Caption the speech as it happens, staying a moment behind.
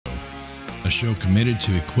show committed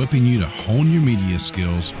to equipping you to hone your media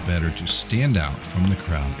skills better to stand out from the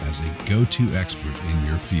crowd as a go-to expert in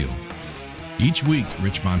your field. Each week,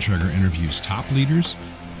 Rich Bontrager interviews top leaders,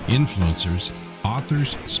 influencers,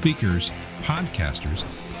 authors, speakers, podcasters,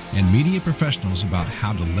 and media professionals about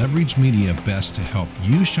how to leverage media best to help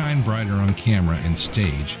you shine brighter on camera and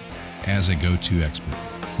stage as a go-to expert.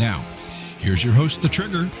 Now, here's your host, The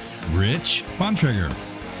Trigger, Rich Bontrager.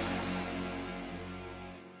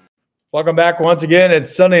 Welcome back once again.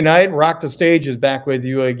 It's Sunday night. Rock the Stage is back with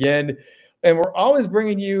you again. And we're always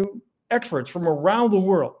bringing you experts from around the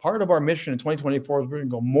world. Part of our mission in 2024 is we're going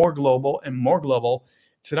to go more global and more global.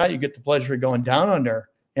 Tonight, you get the pleasure of going down under.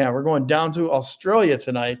 Yeah, we're going down to Australia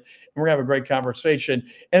tonight, and we're going to have a great conversation.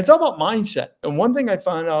 And it's all about mindset. And one thing I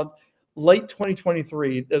found out late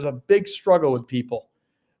 2023, there's a big struggle with people.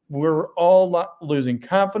 We're all losing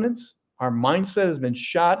confidence. Our mindset has been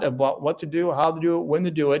shot about what to do, how to do it, when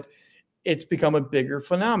to do it. It's become a bigger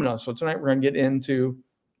phenomenon. So tonight we're going to get into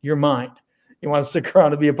your mind. You want to stick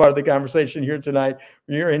around to be a part of the conversation here tonight.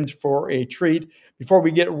 You're in for a treat. Before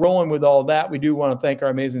we get rolling with all that, we do want to thank our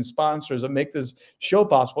amazing sponsors that make this show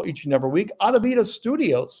possible each and every week. Audavita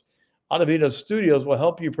Studios. Audavita Studios will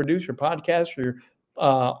help you produce your podcast, your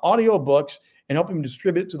audio books, and help them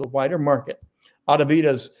distribute to the wider market.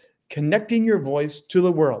 Audavita's connecting your voice to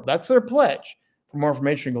the world. That's their pledge. For more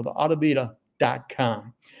information, go to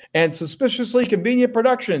audavita.com. And Suspiciously Convenient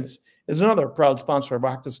Productions is another proud sponsor of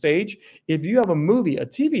Rock the Stage. If you have a movie, a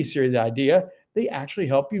TV series idea, they actually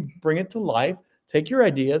help you bring it to life, take your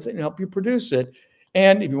ideas, and help you produce it.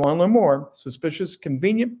 And if you want to learn more,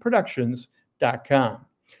 suspiciousconvenientproductions.com.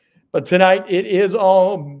 But tonight, it is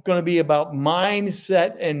all going to be about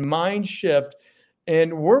mindset and mind shift.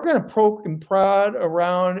 And we're going to poke and prod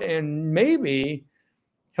around and maybe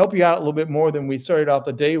help you out a little bit more than we started out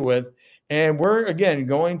the day with. And we're, again,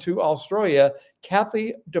 going to Australia.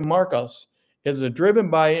 Cathy Dimarchos is driven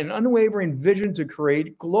by an unwavering vision to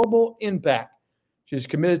create global impact. She's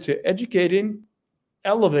committed to educating,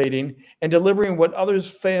 elevating, and delivering what others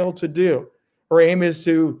fail to do. Her aim is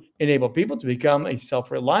to enable people to become a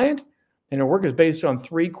self-reliant, and her work is based on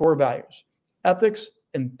 3 core values: ethics,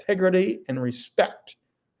 integrity, and respect.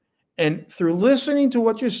 And through listening to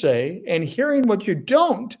what you say and hearing what you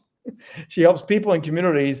don't, she helps people and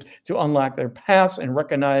communities to unlock their paths and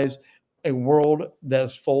recognize a world that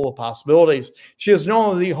is full of possibilities. She is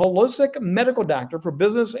known as the holistic medical doctor for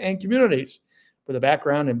business and communities, with a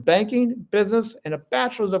background in banking, business, and a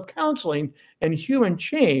bachelor's of counseling and human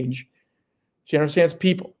change. She understands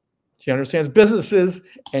people. She understands businesses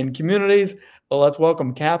and communities. Well, let's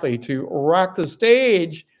welcome Cathy to Rock the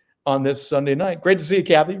Stage on this Sunday night. Great to see you,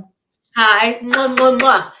 Cathy. Hi. Mwah, mwah,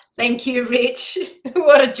 mwah. Thank you, Rich.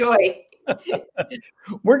 What a joy.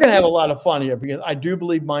 We're going to have a lot of fun here because I do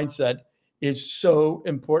believe mindset is so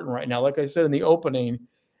important right now. Like I said in the opening,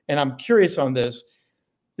 and I'm curious on this,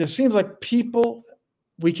 it seems like people,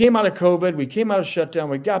 we came out of COVID, we came out of shutdown,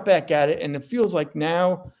 we got back at it, and it feels like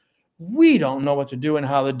now we don't know what to do and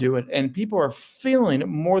how to do it, and people are feeling it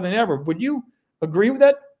more than ever. Would you agree with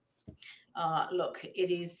that? Look,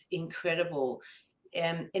 it is incredible.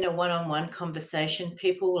 In a one-on-one conversation,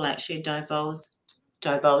 people will actually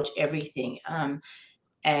divulge everything.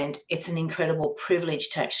 And it's an incredible privilege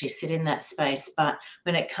to actually sit in that space. But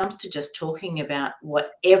when it comes to just talking about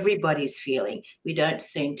what everybody's feeling, we don't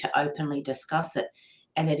seem to openly discuss it.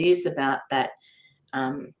 And it is about that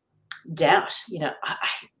doubt.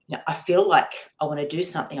 I feel like I want to do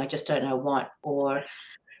something, I just don't know what, or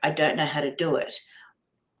I don't know how to do it.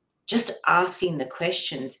 Just asking the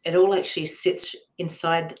questions, it all actually sits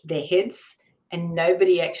inside their heads and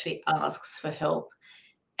nobody actually asks for help.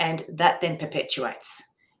 And that then perpetuates.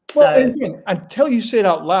 Well, so, again, until you say it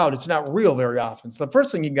out loud, it's not real very often. So the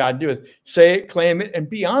first thing you got to do is say it, claim it, and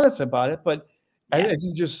be honest about it. But yeah, as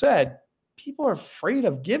you just said, people are afraid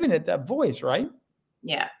of giving it that voice, right?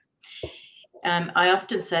 Yeah. I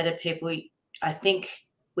often say to people, I think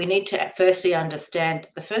we need to firstly understand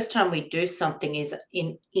the first time we do something is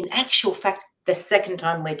in actual fact the second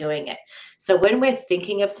time we're doing it. So when we're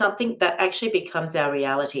thinking of something, that actually becomes our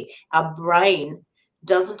reality. Our brain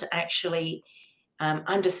doesn't actually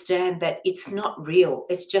understand that it's not real.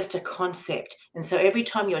 It's just a concept. And so every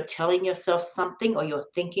time you're telling yourself something or you're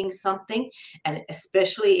thinking something, and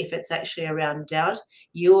especially if it's actually around doubt,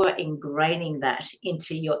 you're ingraining that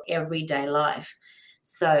into your everyday life.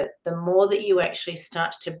 So the more that you actually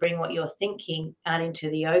start to bring what you're thinking out into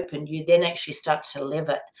the open, you then actually start to live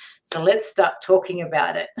it. So let's start talking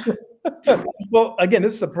about it. Well, again,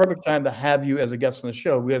 this is a perfect time to have you as a guest on the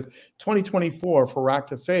show because 2024 for Rock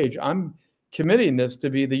the Stage, I'm committing this to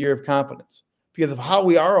be the year of confidence. because of how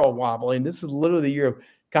we are all wobbling. This is literally the year of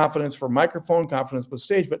confidence for microphone, confidence with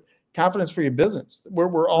stage, but confidence for your business.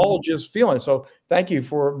 We're all just feeling it. So thank you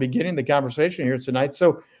for beginning the conversation here tonight.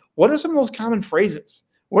 So what are some of those common phrases?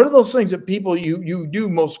 What are those things that people you do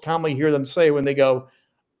most commonly hear them say when they go,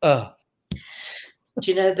 Do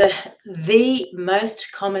you know, the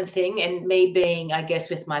most common thing, and me being, I guess,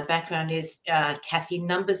 with my background is, Cathy,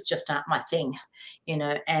 numbers just aren't my thing, you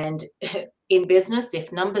know, and in business,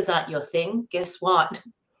 if numbers aren't your thing, guess what?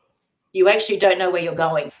 You actually don't know where you're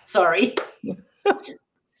going. Sorry.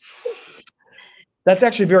 That's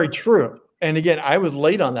actually very true. And again, I was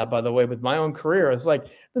late on that, by the way, with my own career. It's like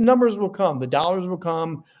the numbers will come, the dollars will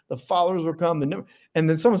come, the followers will come, and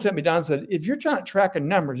then someone sent me down and said, if you're not tracking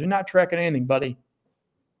numbers, you're not tracking anything, buddy.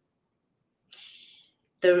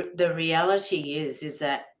 The reality is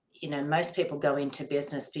that, you know, most people go into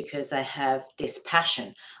business because they have this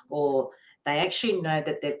passion, or they actually know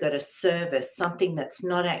that they've got a service, something that's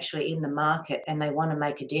not actually in the market, and they want to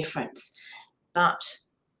make a difference. But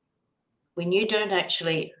when you don't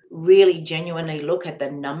actually really genuinely look at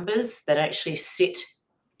the numbers that actually sit,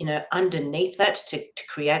 you know, underneath that to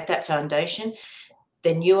create that foundation,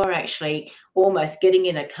 then you are actually almost getting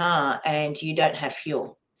in a car and you don't have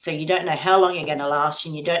fuel. So you don't know how long you're going to last,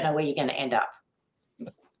 and you don't know where you're going to end up.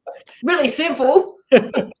 Really simple.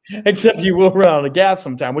 Except you will run out of gas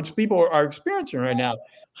sometime, which people are experiencing right now.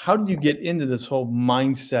 How do you get into this whole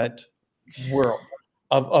mindset world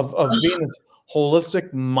of being this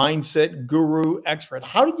holistic mindset guru expert?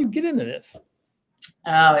 How did you get into this?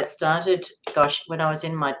 Oh, it started, gosh, when I was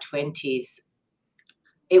in my 20s.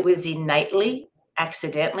 It was innately,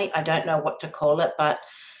 accidentally, I don't know what to call it, but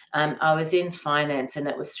I was in finance, and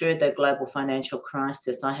it was through the global financial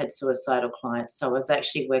crisis. I had suicidal clients. So I was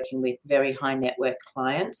actually working with very high net worth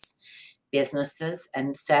clients, businesses,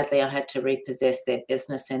 and sadly I had to repossess their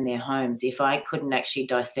business and their homes. If I couldn't actually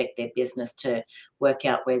dissect their business to work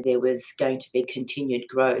out where there was going to be continued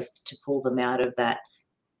growth to pull them out of that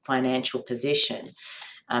financial position,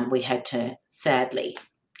 we had to sadly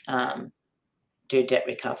do debt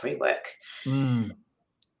recovery work.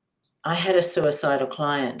 I had a suicidal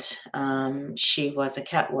client. She was a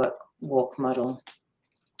catwalk model,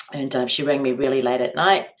 and she rang me really late at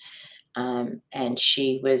night, and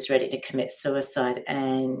she was ready to commit suicide.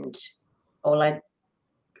 And all I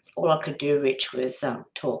could do, Rich, was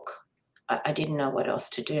talk. I didn't know what else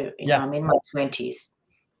to do. You know, I'm in my 20s,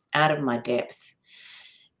 out of my depth.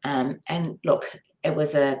 And look, it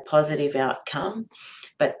was a positive outcome,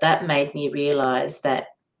 but that made me realize that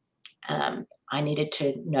I needed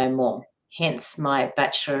to know more. Hence my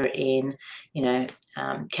Bachelor in, you know,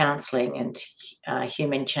 Counselling and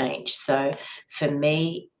Human Change. So for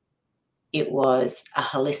me, it was a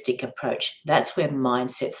holistic approach. That's where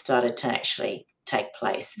mindset started to actually take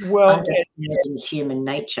place. Well, understanding human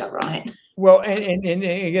nature, right? Well, and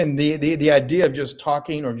again, the idea of just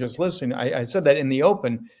talking or just listening, I said that in the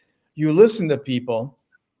open. You listen to people,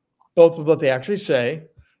 both with what they actually say,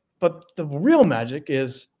 but the real magic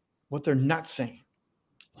is what they're not saying.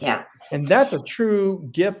 Yeah. And that's a true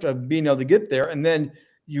gift of being able to get there. And then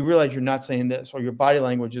you realize you're not saying this, or your body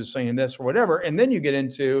language is saying this, or whatever. And then you get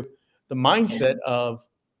into the mindset of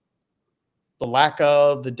the lack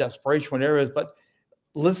of, the desperation, whatever it is. But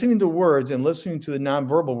listening to words and listening to the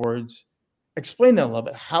nonverbal words, explain that a little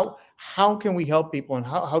bit. How can we help people, and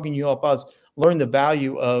how can you help us learn the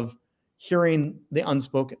value of hearing the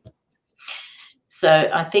unspoken? So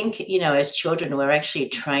I think, you know, as children, we're actually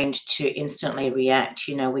trained to instantly react.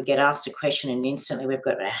 You know, we get asked a question and instantly we've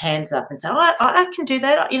got our hands up and say, oh, I can do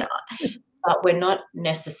that, you know. But we're not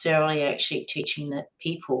necessarily actually teaching the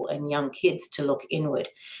people and young kids to look inward,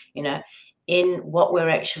 you know. In what we're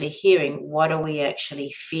actually hearing, what are we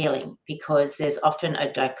actually feeling? Because there's often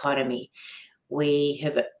a dichotomy. We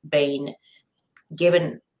have been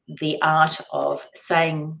given the art of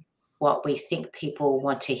saying what we think people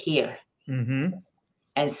want to hear. Mm-hmm.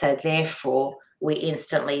 And so therefore we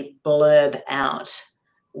instantly blurb out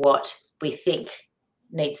what we think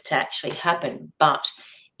needs to actually happen. But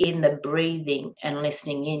in the breathing and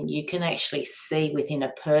listening in, you can actually see within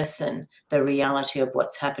a person the reality of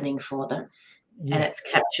what's happening for them. Yeah. And it's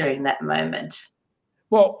capturing that moment.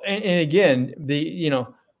 Well, and again, the, you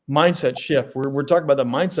know, mindset shift. We're talking about the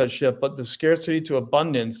mindset shift, but the scarcity to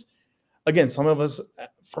abundance. Again, some of us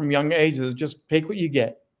from young ages just take what you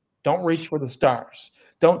get. Don't reach for the stars.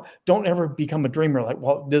 Don't ever become a dreamer like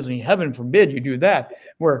Walt Disney. Heaven forbid you do that.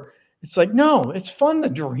 Where it's like, no, it's fun to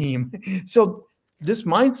dream. So this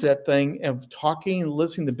mindset thing of talking,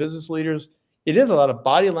 listening to business leaders, it is a lot of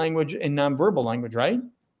body language and nonverbal language, right?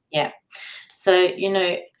 Yeah. So, you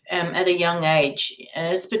know, at a young age,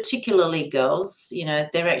 and it's particularly girls, you know,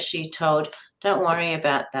 they're actually told, don't worry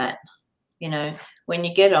about that. You know, when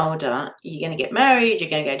you get older, you're going to get married, you're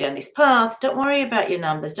going to go down this path. Don't worry about your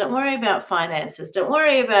numbers. Don't worry about finances. Don't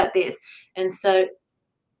worry about this. And so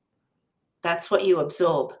that's what you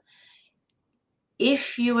absorb.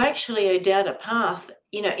 If you actually are down a path,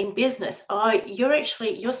 you know, in business,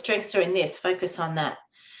 your strengths are in this, focus on that.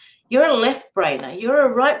 You're a left brainer, you're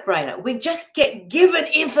a right brainer. We just get given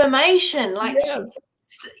information. Like, yes.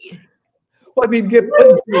 Well, we get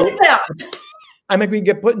put we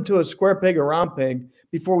get put into a square peg or round peg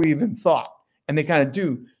before we even thought. And they kind of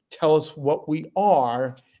do tell us what we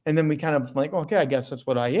are. And then we kind of like, okay, I guess that's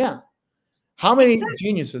what I am. How many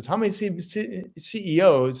geniuses, how many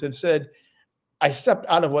CEOs have said, I stepped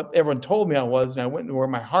out of what everyone told me I was, and I went to where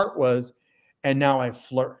my heart was, and now I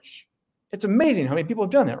flourish. It's amazing how many people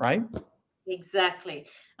have done that, right? Exactly.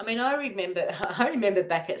 I mean, I remember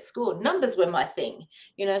back at school, numbers were my thing,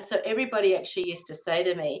 you know, so everybody actually used to say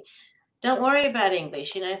to me, don't worry about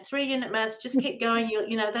English, you know, 3-unit maths, just keep going,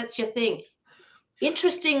 you know, that's your thing.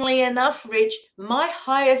 Interestingly enough, Rich, my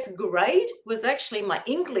highest grade was actually my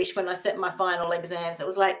English when I set my final exams. It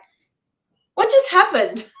was like, what just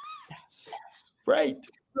happened? Yes. Right.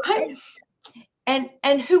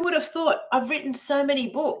 And who would have thought? I've written so many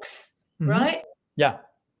books, right? Yeah.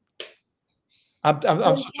 I'm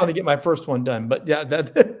trying to get my first one done, but yeah,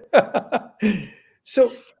 that.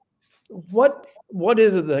 So what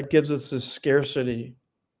is it that gives us this scarcity?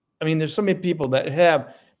 I mean, there's so many people that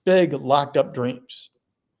have big locked up dreams,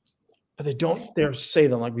 but they don't dare say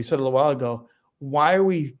them. Like we said a little while ago, why are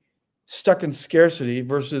we stuck in scarcity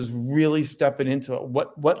versus really stepping into it?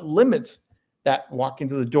 What limits that walking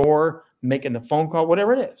through the door, making the phone call,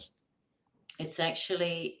 whatever it is? It's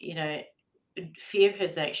actually, you know, fear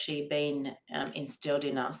has actually been instilled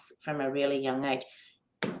in us from a really young age.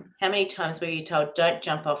 How many times were you told, don't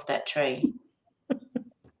jump off that tree?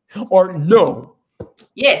 Or no.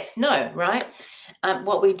 Yes, no, right?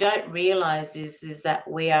 What we don't realize is that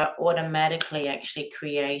we are automatically actually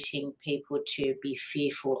creating people to be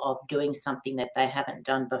fearful of doing something that they haven't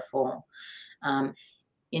done before.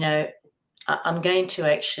 You know, I'm going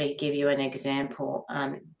to actually give you an example.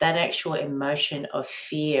 That actual emotion of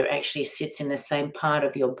fear actually sits in the same part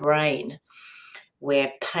of your brain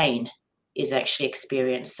where pain is actually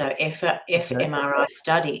experienced. So fMRI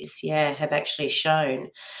studies, have actually shown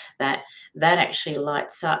that actually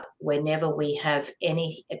lights up whenever we have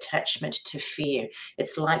any attachment to fear.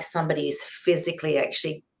 It's like somebody is physically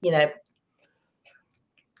actually, you know,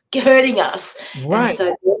 hurting us. Right. And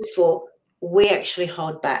so therefore, we actually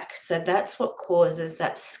hold back. So that's what causes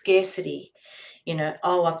that scarcity. You know,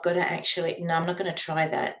 oh, I've got to actually, no, I'm not going to try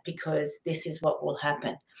that because this is what will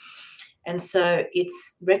happen. And so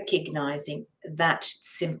it's recognizing that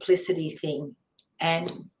simplicity thing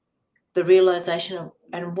and the realization of,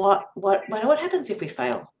 and what happens if we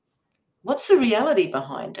fail? What's the reality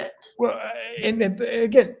behind it? Well, and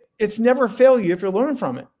again, it's never failure if you learn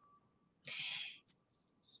from it.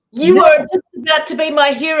 You are just about to be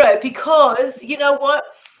my hero because you know what?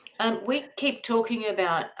 We keep talking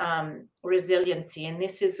about resiliency, and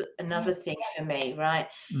this is another thing for me, right?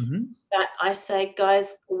 But I say,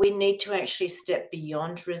 guys, we need to actually step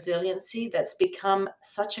beyond resiliency. That's become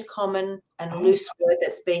such a common and loose word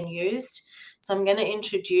that's been used. So I'm going to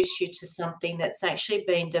introduce you to something that's actually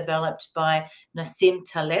been developed by Nassim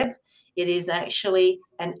Taleb. It is actually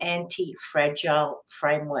an anti-fragile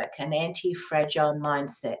framework, an anti-fragile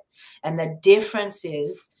mindset. And the difference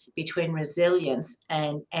is between resilience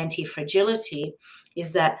and anti-fragility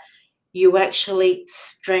is that you actually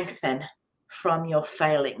strengthen from your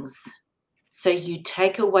failings. So you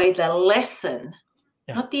take away the lesson,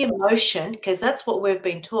 not the emotion, because that's what we've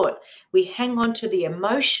been taught. We hang on to the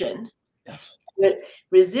emotion. Yes. But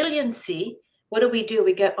resiliency, what do?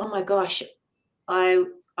 We go, oh my gosh, I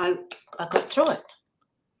got through it.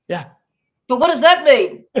 Yeah. But what does that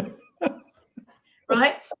mean?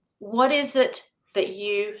 Right? What is it that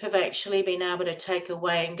you have actually been able to take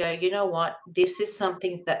away and go, you know what, this is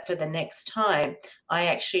something that for the next time, I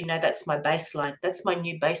actually know that's my baseline. That's my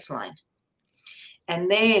new baseline.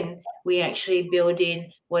 And then we actually build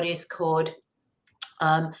in what is called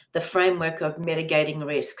the framework of mitigating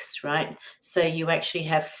risks, right? So you actually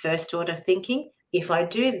have first order thinking. If I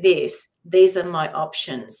do this, these are my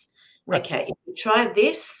options. Right. Okay, if you try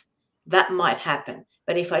this, that might happen.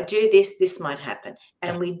 But if I do this, this might happen.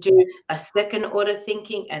 And we do a second order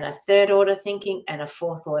thinking and a third order thinking and a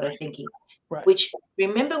fourth order thinking. Right. Which,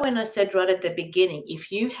 remember when I said right at the beginning,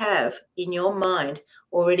 if you have in your mind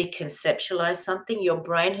already conceptualized something, your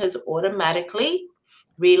brain has automatically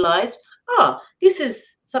realized, oh, this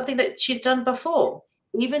is something that she's done before,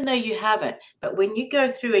 even though you haven't. But when you go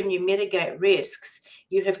through and you mitigate risks,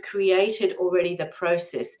 you have created already the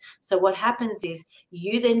process. So what happens is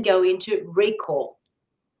you then go into recall,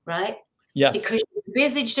 right? Yes. Because you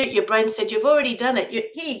envisaged it, your brain said, you've already done it.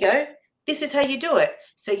 Here you go. This is how you do it.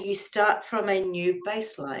 So you start from a new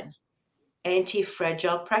baseline,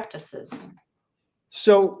 anti-fragile practices.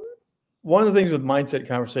 So one of the things with mindset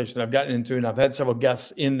conversation I've gotten into, and I've had several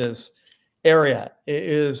guests in this area,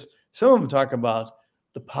 is some of them talk about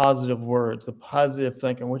the positive words, the positive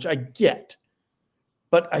thinking, which I get,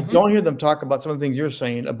 but I don't hear them talk about some of the things you're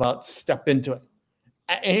saying about step into it.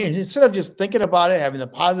 And instead of just thinking about it, having the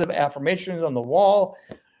positive affirmations on the wall,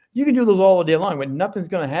 you can do those all day long, but nothing's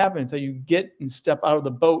going to happen until you get and step out of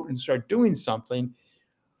the boat and start doing something.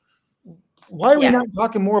 Why are we not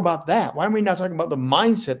talking more about that? Why are we not talking about the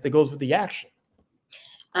mindset that goes with the action?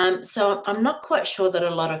 So I'm not quite sure that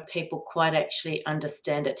a lot of people quite actually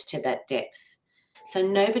understand it to that depth. So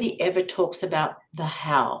nobody ever talks about the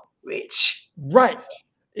how, Rich. Right.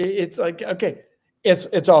 It's like, okay,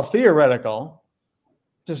 it's all theoretical.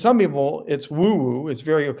 To some people, it's woo-woo. It's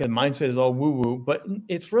very, okay, mindset is all woo-woo, but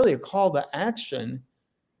it's really a call to action.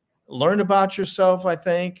 Learn about yourself, I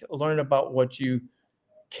think. Learn about what you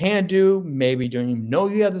can do. Maybe don't even know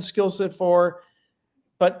you have the skill set for.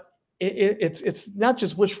 But it's not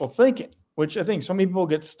just wishful thinking, which I think some people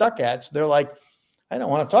get stuck at. So they're like, I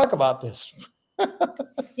don't want to talk about this.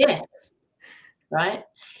 Yes. Right.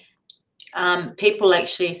 People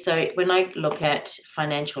actually, so when I look at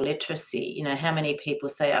financial literacy, you know, how many people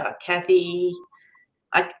say, oh, Cathy,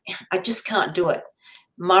 I just can't do it.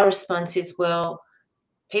 My response is, well,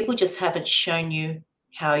 people just haven't shown you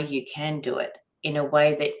how you can do it in a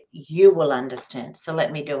way that you will understand. So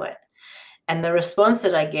let me do it. And the response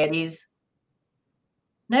that I get is,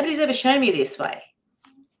 nobody's ever shown me this way.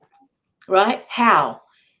 Right? How?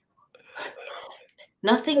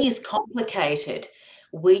 Nothing is complicated.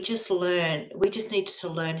 We just need to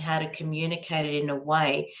learn how to communicate it in a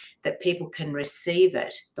way that people can receive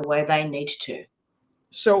it the way they need to.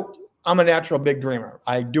 So I'm a natural big dreamer.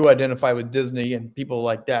 I do identify with Disney and people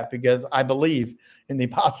like that because I believe in the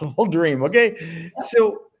possible dream. Okay.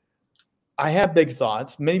 So I have big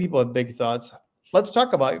thoughts. Many people have big thoughts. Let's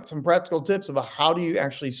talk about some practical tips about how do you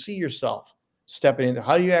actually see yourself stepping into,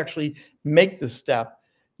 how do you actually make the step?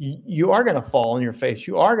 You are going to fall on your face.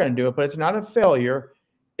 You are going to do it, but it's not a failure.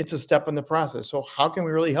 It's a step in the process. So how can we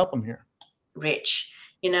really help them here? Rich,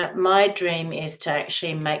 you know, my dream is to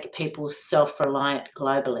actually make people self-reliant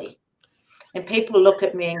globally. And people look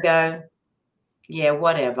at me and go, yeah,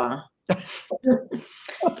 whatever.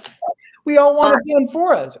 We all want it done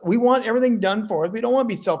for us. We want everything done for us. We don't want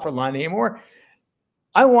to be self-reliant anymore.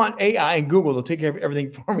 I want AI and Google to take care of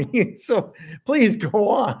everything for me. So please go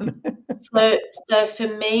on. So for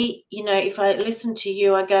me, you know, if I listen to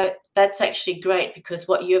you, I go, that's actually great, because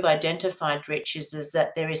what you've identified, Rich, is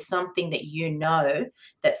that there is something that you know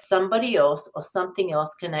that somebody else or something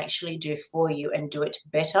else can actually do for you and do it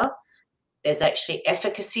better. There's actually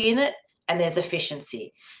efficacy in it and there's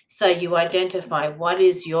efficiency. So you identify what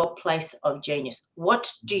is your place of genius.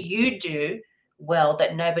 What do you do well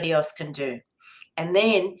that nobody else can do? And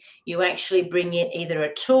then you actually bring in either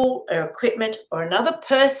a tool or equipment or another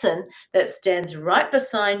person that stands right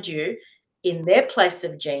beside you in their place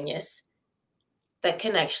of genius that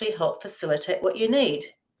can actually help facilitate what you need.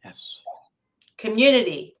 Yes.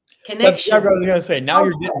 Community, connection. That's what I was going to say. Now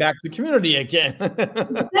you're getting back to the community again.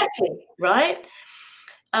 Exactly, right?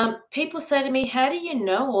 People say to me, how do you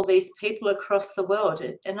know all these people across the world?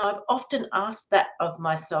 And I've often asked that of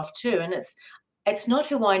myself too. And it's not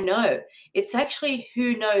who I know. It's actually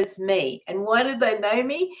who knows me. And why do they know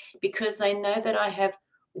me? Because they know that I have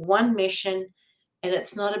one mission, and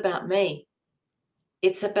it's not about me.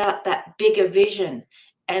 It's about that bigger vision.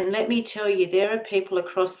 And let me tell you, there are people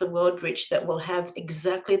across the world, Rich, that will have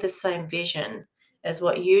exactly the same vision as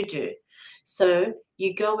what you do. So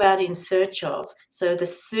you go out in search of. So the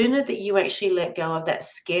sooner that you actually let go of that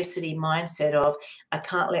scarcity mindset of, I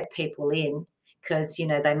can't let people in because, you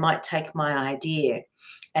know, they might take my idea,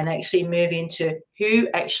 and actually move into who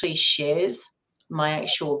actually shares my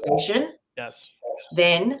actual vision, Yes.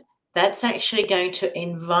 then that's actually going to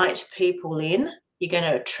invite people in. You're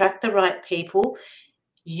going to attract the right people.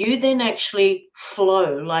 You then actually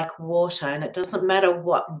flow like water, and it doesn't matter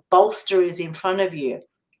what bolster is in front of you.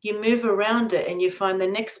 You move around it and you find the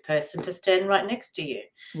next person to stand right next to you.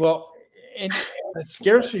 Well, and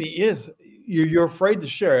scarcity is you're afraid to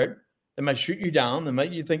share it. They might shoot you down. They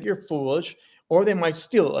might you think you're foolish, or they might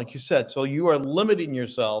steal it, like you said. So you are limiting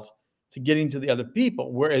yourself to getting to the other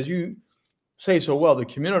people. Whereas you say so well, the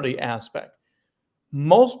community aspect.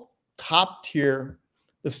 most top tier,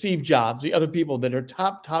 the Steve Jobs, the other people that are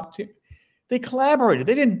top tier, they collaborated.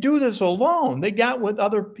 They didn't do this alone. They got with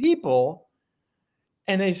other people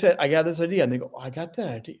and they said, I got this idea. And they go, oh, I got that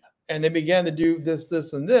idea. And they began to do this,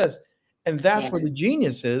 this, and this. And that's where the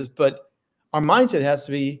genius is. But our mindset has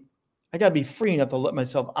to be, I got to be free enough to let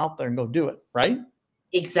myself out there and go do it. Right?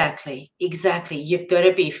 Exactly. Exactly. You've got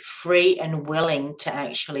to be free and willing to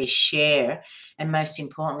actually share. And most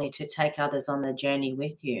importantly, to take others on the journey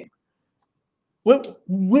with you.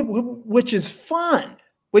 Which is fun.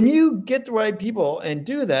 When you get the right people and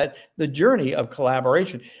do that, the journey of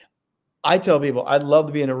collaboration. I tell people I'd love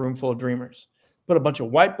to be in a room full of dreamers. Put a bunch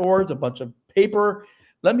of whiteboards, a bunch of paper.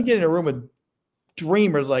 Let me get in a room with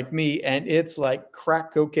dreamers like me, and it's like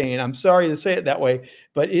crack cocaine. I'm sorry to say it that way,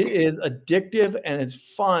 but it is addictive and it's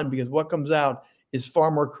fun because what comes out is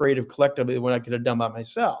far more creative collectively than what I could have done by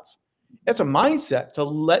myself. It's a mindset to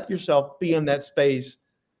let yourself be in that space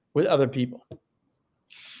with other people.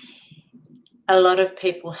 A lot of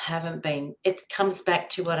people haven't been. It comes back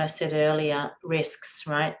to what I said earlier, risks,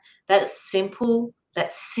 right? That simple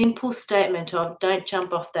statement of don't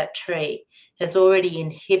jump off that tree has already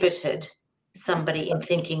inhibited somebody in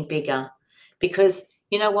thinking bigger. Because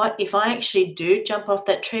you know what? If I actually do jump off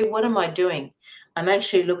that tree, what am I doing? I'm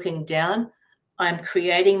actually looking down. I'm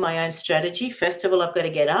creating my own strategy. First of all, I've got to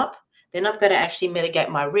get up. Then I've got to actually mitigate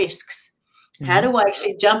my risks. How do I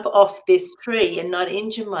actually jump off this tree and not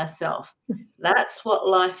injure myself? That's what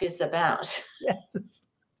life is about. Yes.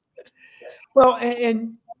 Well,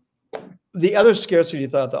 and the other scarcity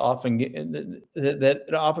thought that often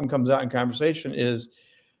comes out in conversation is,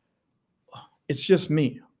 it's just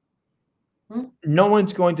me. No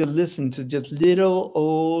one's going to listen to just little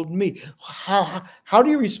old me. How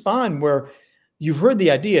do you respond where you've heard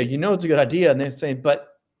the idea, you know it's a good idea, and they're saying, but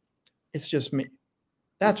it's just me?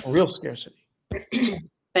 That's real scarcity.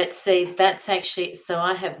 But see, that's actually, so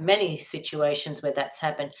I have many situations where that's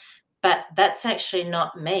happened, but that's actually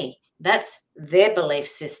not me. That's their belief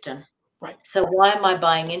system. Right. So why am I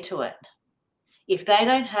buying into it? If they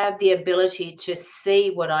don't have the ability to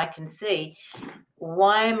see what I can see,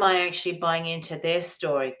 why am I actually buying into their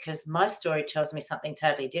story? Because my story tells me something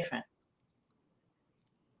totally different.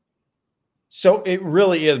 So it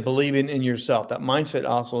really is believing in yourself. That mindset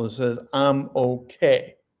also says, I'm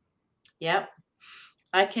okay. Yep.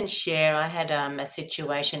 I can share. I had a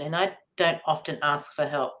situation, and I don't often ask for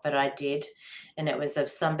help, but I did. And it was of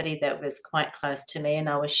somebody that was quite close to me. And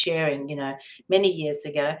I was sharing, many years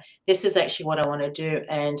ago, this is actually what I want to do.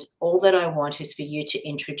 And all that I want is for you to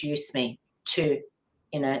introduce me to,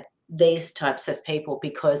 these types of people,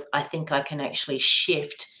 because I think I can actually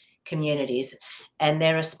shift communities. And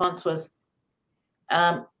their response was,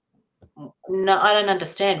 no, I don't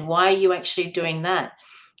understand. Why are you actually doing that?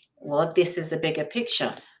 Well, this is the bigger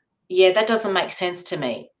picture. Yeah, that doesn't make sense to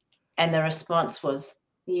me. And the response was,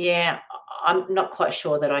 yeah, I'm not quite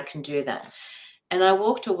sure that I can do that. And I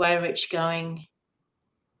walked away, Rich, going,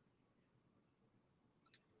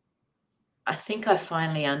 I think I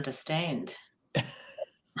finally understand.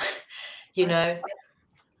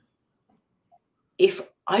 If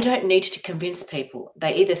I don't need to convince people,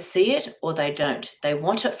 they either see it or they don't. They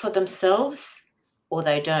want it for themselves or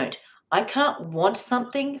they don't. I can't want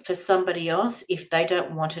something for somebody else if they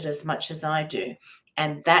don't want it as much as I do.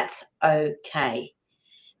 And that's okay.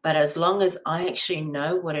 But as long as I actually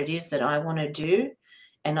know what it is that I want to do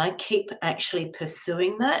and I keep actually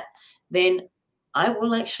pursuing that, then I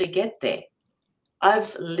will actually get there.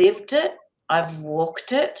 I've lived it. I've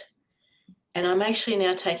walked it. And I'm actually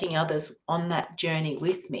now taking others on that journey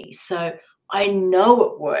with me. So I know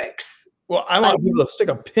it works. Well, I want people to stick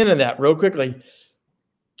a pin in that real quickly.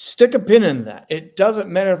 Stick a pin in that. It doesn't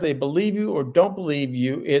matter if they believe you or don't believe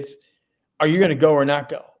you. It's, are you going to go or not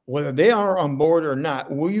go? Whether they are on board or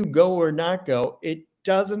not, will you go or not go? It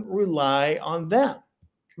doesn't rely on them.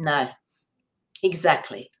 No,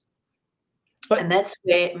 exactly. And that's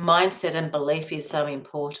where mindset and belief is so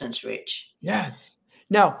important, Rich. Yes.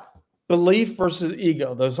 Now, belief versus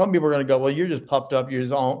ego. There's some people are going to go, well, you're just puffed up. You're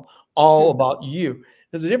just all about you.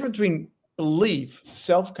 There's a difference between belief,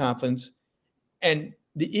 self-confidence, and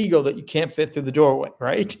the ego that you can't fit through the doorway,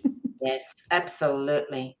 right? Yes,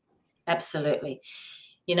 absolutely. Absolutely.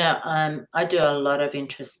 I do a lot of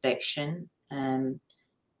introspection, and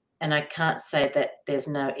I can't say that there's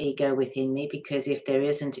no ego within me, because if there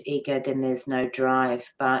isn't ego, then there's no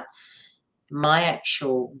drive. But my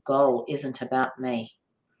actual goal isn't about me.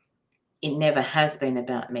 It never has been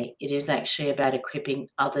about me. It is actually about equipping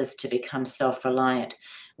others to become self-reliant.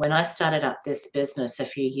 When I started up this business a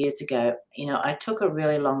few years ago, I took a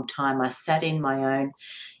really long time. I sat in my own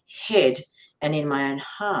head and in my own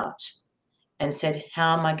heart, and said,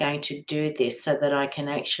 how am I going to do this so that I can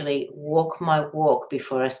actually walk my walk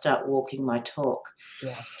before I start walking my talk?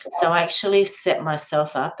 Yes. So I actually set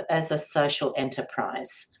myself up as a social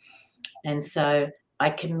enterprise. And so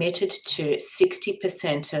I committed to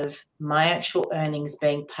 60% of my actual earnings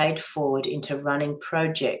being paid forward into running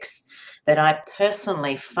projects that I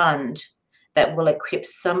personally fund that will equip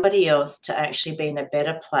somebody else to actually be in a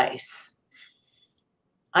better place.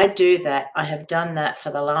 I do that. I have done that for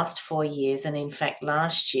the last 4 years. And in fact,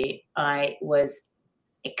 last year I was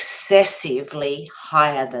excessively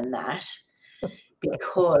higher than that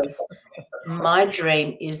because my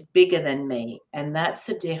dream is bigger than me. And that's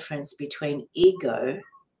the difference between ego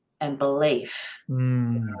and belief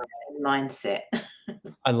and mindset.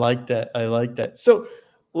 I like that. I like that. So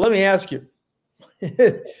let me ask you,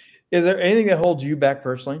 is there anything that holds you back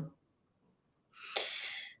personally?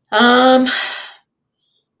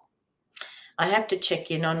 I have to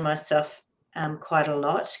check in on myself quite a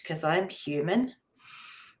lot because I'm human,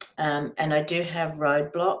 and I do have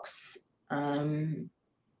roadblocks.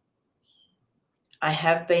 I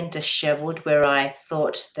have been disheveled where I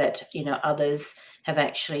thought that, you know, others have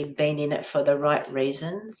actually been in it for the right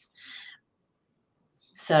reasons.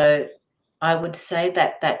 So I would say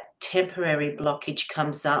that that temporary blockage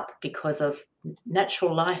comes up because of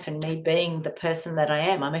natural life and me being the person that I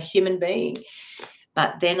am. I'm a human being.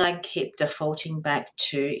 But then I keep defaulting back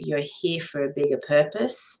to you're here for a bigger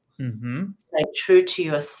purpose. Stay true to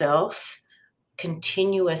yourself.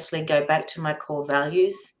 Continuously go back to my core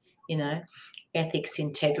values, you know, ethics,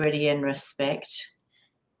 integrity, and respect,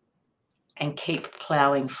 and keep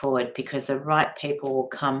plowing forward because the right people will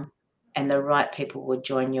come and the right people will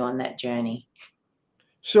join you on that journey.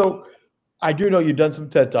 So I do know you've done some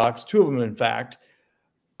TED Talks, 2 of them, in fact.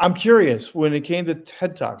 I'm curious, when it came to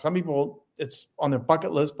TED Talks, some people, it's on their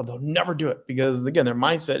bucket list, but they'll never do it because, again, their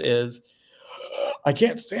mindset is, I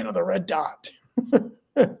can't stand on the red dot.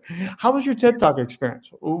 How was your TED Talk experience?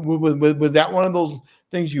 Was that one of those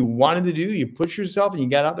things you wanted to do? You pushed yourself and you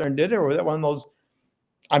got out there and did it? Or was that one of those,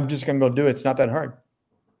 I'm just going to go do it, it's not that hard?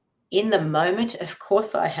 In the moment, of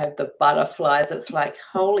course, I have the butterflies. It's like,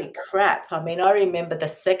 holy crap. I mean, I remember the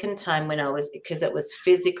second time when I was, because it was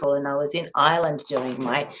physical and I was in Ireland doing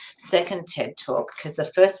my second TED Talk because the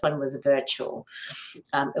first one was virtual.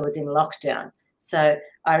 It was in lockdown. So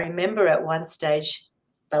I remember at one stage,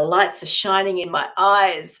 the lights are shining in my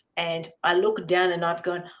eyes and I look down and I've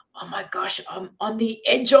gone, oh my gosh, I'm on the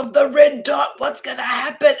edge of the red dot. What's going to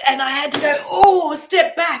happen? And I had to go, oh,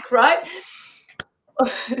 step back, right?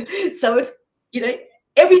 So it's, you know,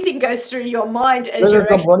 everything goes through your mind as they're you're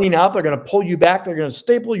going to come running out. They're going to pull you back. They're going to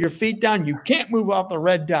staple your feet down. You can't move off the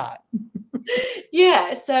red dot.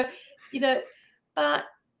 Yeah. So, you know, but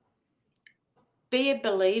be a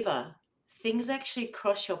believer. Things actually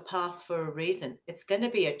cross your path for a reason. It's going to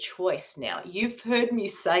be a choice now. You've heard me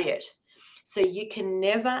say it. So you can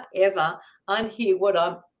never, ever unhear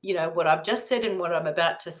what what I've just said and what I'm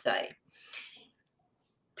about to say.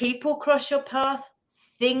 People cross your path.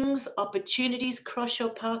 Things, opportunities cross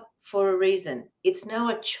your path for a reason. It's now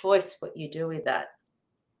a choice what you do with that.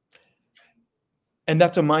 And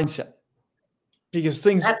that's a mindset. Because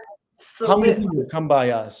things, how many people have come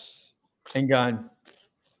by us and gone,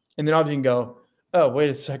 and then all of you can go, oh,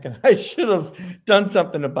 wait a second, I should have done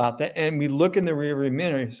something about that. And we look in the rearview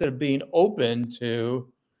mirror instead of being open to,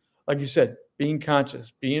 like you said, being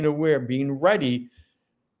conscious, being aware, being ready.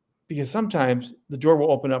 Because sometimes the door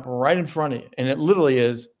will open up right in front of you. And it literally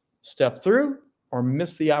is step through or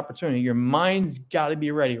miss the opportunity. Your mind's got to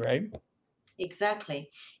be ready, right? Exactly.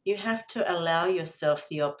 You have to allow yourself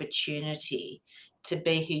the opportunity to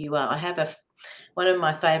be who you are. I have one of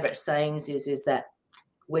my favorite sayings is that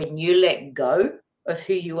when you let go of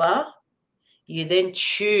who you are, you then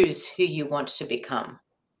choose who you want to become.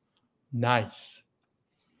 Nice.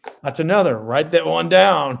 That's another. Write that one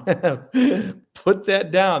down. Put that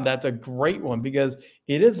down. That's a great one because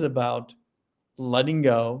it is about letting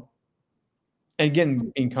go. And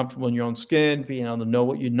again, being comfortable in your own skin, being able to know,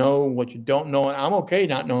 what you don't know. And I'm okay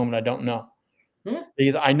not knowing what I don't know.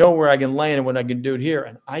 Because I know where I can land and what I can do here.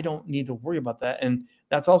 And I don't need to worry about that. And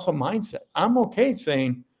that's also mindset. I'm okay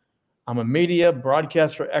saying I'm a media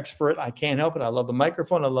broadcaster expert. I can't help it. I love the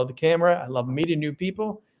microphone. I love the camera. I love meeting new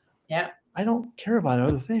people. Yeah. I don't care about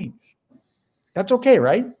other things. That's okay,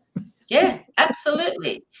 right? Yeah,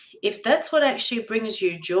 absolutely. If that's what actually brings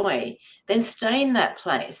you joy, then stay in that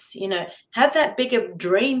place. You know, have that bigger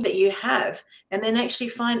dream that you have, and then actually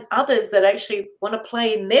find others that actually want to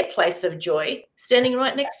play in their place of joy, standing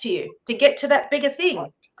right next to you to get to that bigger thing.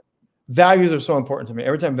 Values are so important to me.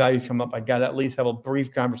 Every time values come up, I got to at least have a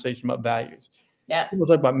brief conversation about values. Yeah. People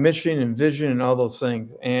talk about mission and vision and all those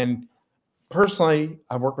things. And personally,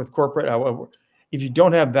 I work with corporate. If you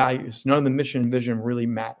don't have values, none of the mission and vision really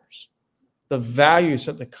matters. The values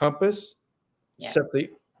set the compass, set the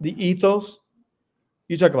ethos.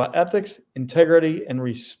 You talk about ethics, integrity, and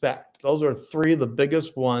respect. Those are three of the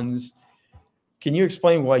biggest ones. Can you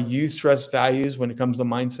explain why you stress values when it comes to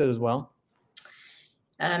mindset as well?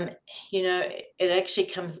 You know, it actually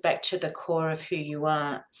comes back to the core of who you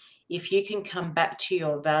are. If you can come back to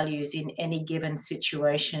your values in any given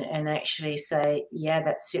situation and actually say, yeah,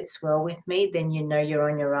 that sits well with me, then you know you're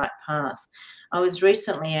on your right path. I was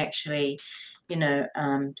recently actually, you know,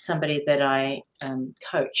 somebody that I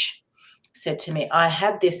coach said to me, I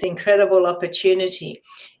have this incredible opportunity.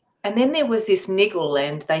 And then there was this niggle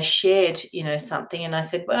and they shared, you know, something. And I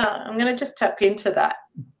said, well, I'm going to just tap into that.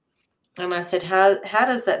 And I said, how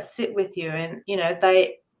does that sit with you? And, you know,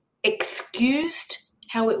 they excused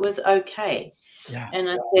how it was okay. Yeah. And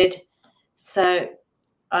I said, so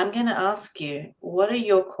I'm going to ask you, what are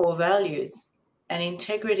your core values? And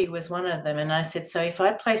integrity was one of them. And I said, so if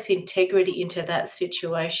I place integrity into that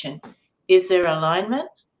situation, is there alignment?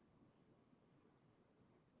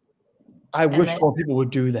 I wish more people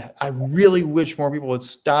would do that. I really wish more people would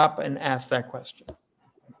stop and ask that question.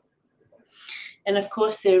 And of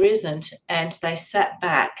course there isn't. And they sat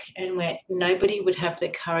back and went, nobody would have the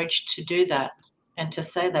courage to do that and to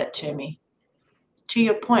say that to me. To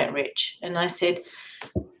your point, Rich. And I said,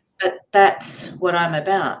 but that's what I'm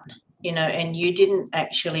about, you know, and you didn't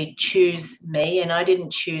actually choose me and I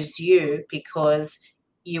didn't choose you because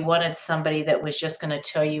you wanted somebody that was just going to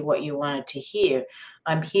tell you what you wanted to hear.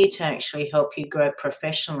 I'm here to actually help you grow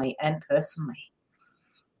professionally and personally.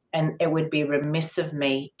 And it would be remiss of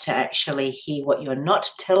me to actually hear what you're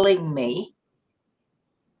not telling me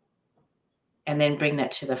and then bring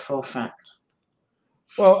that to the forefront.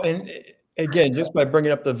 Well, and again, just by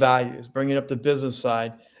bringing up the values, bringing up the business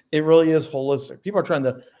side, it really is holistic. People are trying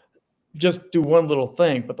to just do one little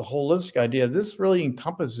thing, but the holistic idea, this really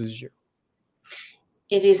encompasses you.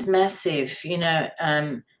 It is massive. You know,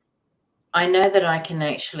 I know that I can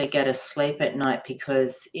actually go to sleep at night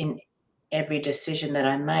because in every decision that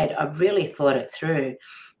I made, I've really thought it through.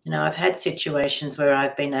 You know, I've had situations where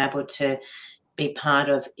I've been able to be part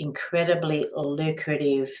of incredibly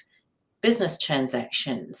lucrative business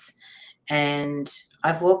transactions. And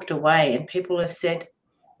I've walked away and people have said,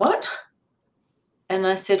 what? And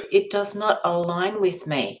I said, it does not align with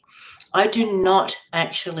me. I do not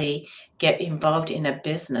actually get involved in a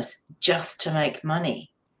business just to make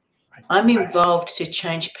money. I'm involved to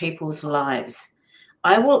change people's lives.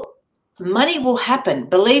 Money will happen,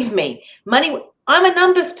 believe me. I'm a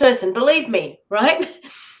numbers person, believe me, right?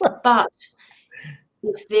 But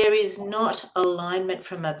if there is not alignment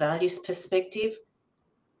from a values perspective,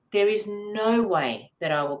 there is no way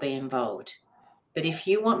that I will be involved. But if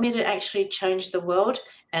you want me to actually change the world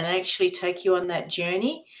and actually take you on that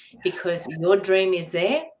journey because your dream is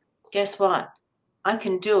there, guess what? I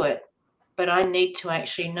can do it, but I need to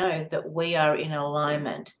actually know that we are in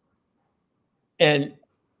alignment. And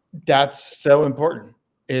that's so important,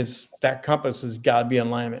 is that compass has got to be in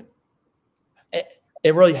alignment.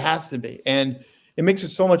 It really has to be. And it makes it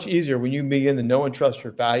so much easier when you begin to know and trust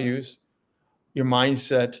your values, your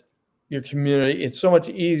mindset, your community. It's so much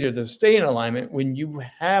easier to stay in alignment when you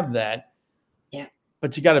have that. Yeah.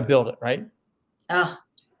 But you got to build it, right? Oh,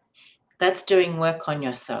 that's doing work on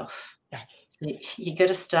yourself. Yes. So you got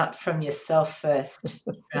to start from yourself first,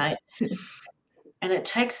 right? And it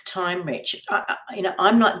takes time, Rich. You know,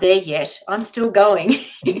 I'm not there yet. I'm still going.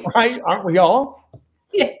 Right? Aren't we all?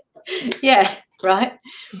 Yeah. Yeah, right.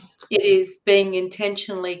 It is being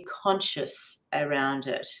intentionally conscious around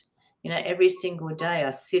it. You know, every single day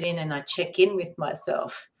I sit in and I check in with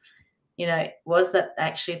myself. You know, was that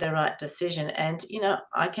actually the right decision? And, you know,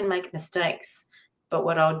 I can make mistakes, but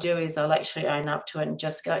what I'll do is I'll actually own up to it and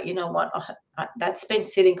just go, you know what, that's been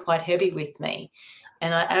sitting quite heavy with me.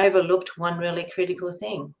 And I overlooked one really critical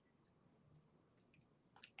thing.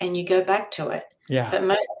 And you go back to it. Yeah. But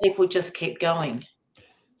most people just keep going.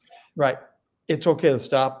 Right. It's okay to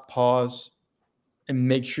stop, pause, and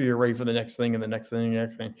make sure you're ready for the next thing and the next thing and the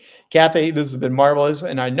next thing. Cathy, this has been marvelous.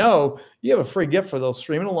 And I know you have a free gift for those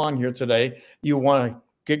streaming along here today. You want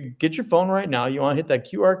to get your phone right now. You want to hit that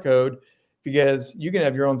QR code because you can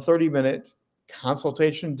have your own 30-minute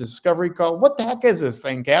consultation discovery call. What the heck is this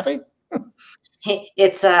thing, Cathy?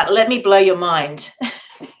 It's let me blow your mind.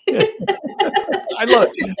 I love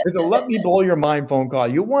it. It's a let me blow your mind phone call.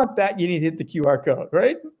 You want that, you need to hit the QR code,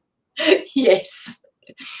 right? Yes.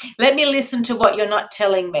 Let me listen to what you're not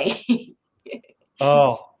telling me.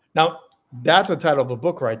 Oh, now that's the title of a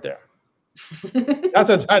book right there. That's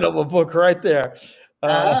the title of a book right there.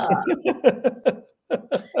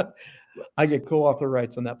 I get co-author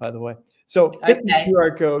rights on that, by the way. So hit the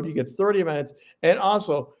QR code, you get 30 minutes. And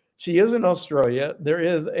also, she is in Australia. There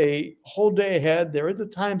is a whole day ahead. There is a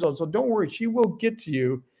time zone. So don't worry, she will get to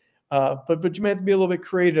you. But you may have to be a little bit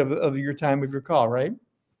creative of your time of your call, right?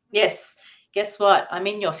 Yes. Guess what? I'm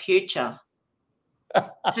in your future.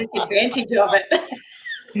 Take advantage of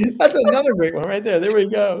it. That's another great one right there. There we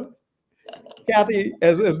go. Cathy,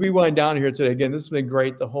 as we wind down here today, again, this has been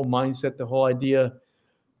great. The whole mindset, the whole idea.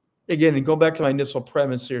 Again, and go back to my initial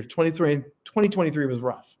premise here. 2023 was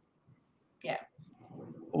rough. Yeah.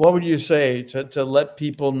 What would you say to let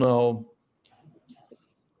people know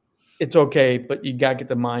it's okay, but you got to get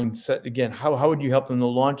the mindset again? How would you help them to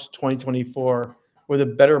launch 2024 with a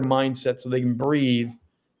better mindset so they can breathe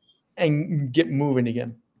and get moving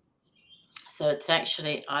again? So it's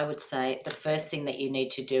actually, I would say, the first thing that you need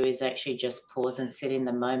to do is actually just pause and sit in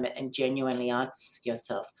the moment and genuinely ask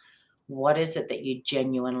yourself, what is it that you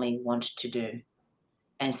genuinely want to do?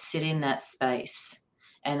 And sit in that space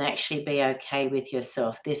and actually be okay with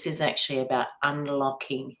yourself. This is actually about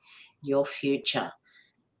unlocking your future.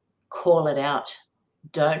 Call it out.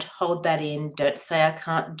 Don't hold that in. Don't say, I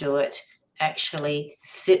can't do it. Actually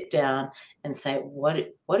sit down and say, what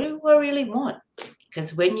do I really want?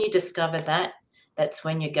 Because when you discover that, that's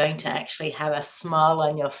when you're going to actually have a smile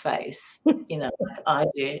on your face, like I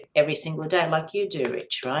do every single day, like you do,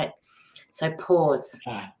 Rich, right? So pause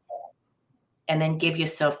and then give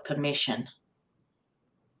yourself permission.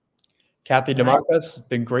 Cathy Dimarchos, it's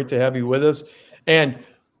been great to have you with us. And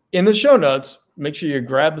in the show notes, make sure you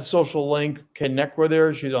grab the social link, connect with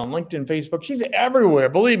her. She's on LinkedIn, Facebook. She's everywhere.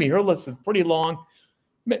 Believe me, her list is pretty long.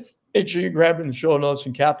 Make sure you grab it in the show notes.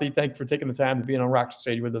 And Cathy, thank you for taking the time to be on Rock the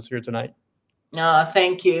Stage with us here tonight. Oh,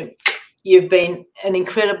 thank you. You've been an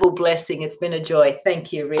incredible blessing. It's been a joy.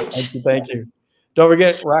 Thank you, Rich. Thank you. Thank you. Don't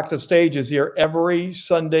forget, Rock the Stage is here every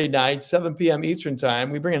Sunday night, 7 p.m. Eastern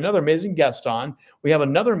time. We bring another amazing guest on. We have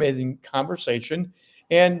another amazing conversation,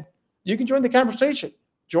 and you can join the conversation.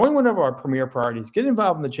 Join one of our premier parties. Get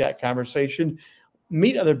involved in the chat conversation.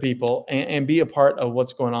 Meet other people, and be a part of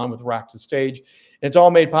what's going on with Rock the Stage. It's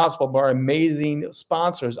all made possible by our amazing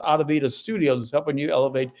sponsors. Audavita Studios is helping you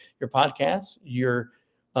elevate your podcasts, your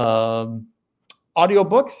audiobooks,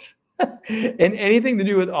 and anything to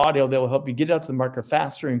do with audio that will help you get out to the market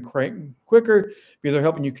faster and quicker, because they're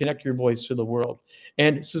helping you connect your voice to the world.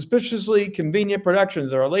 And Suspiciously Convenient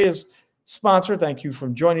Productions are our latest sponsor. Thank you for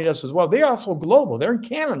joining us as well. They're also global. They're in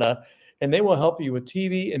Canada, and they will help you with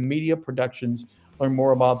TV and media productions. Learn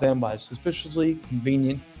more about them by Suspiciously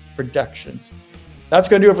Convenient Productions. That's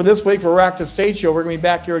going to do it for this week for Rock the Stage Show. We're going to be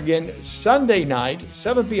back here again Sunday night,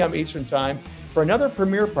 7 p.m. Eastern time, for another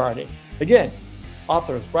premiere party. Again,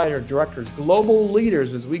 authors, writers, directors, global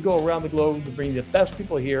leaders, as we go around the globe to bring the best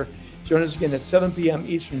people here. Join us again at 7 p.m.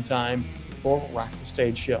 Eastern time for Rock the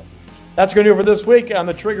Stage Show. That's going to do it for this week. I'm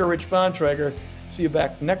the Trigger, Rich Bontrager. See you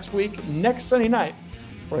back next week, next Sunday night,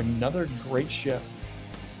 for another great show.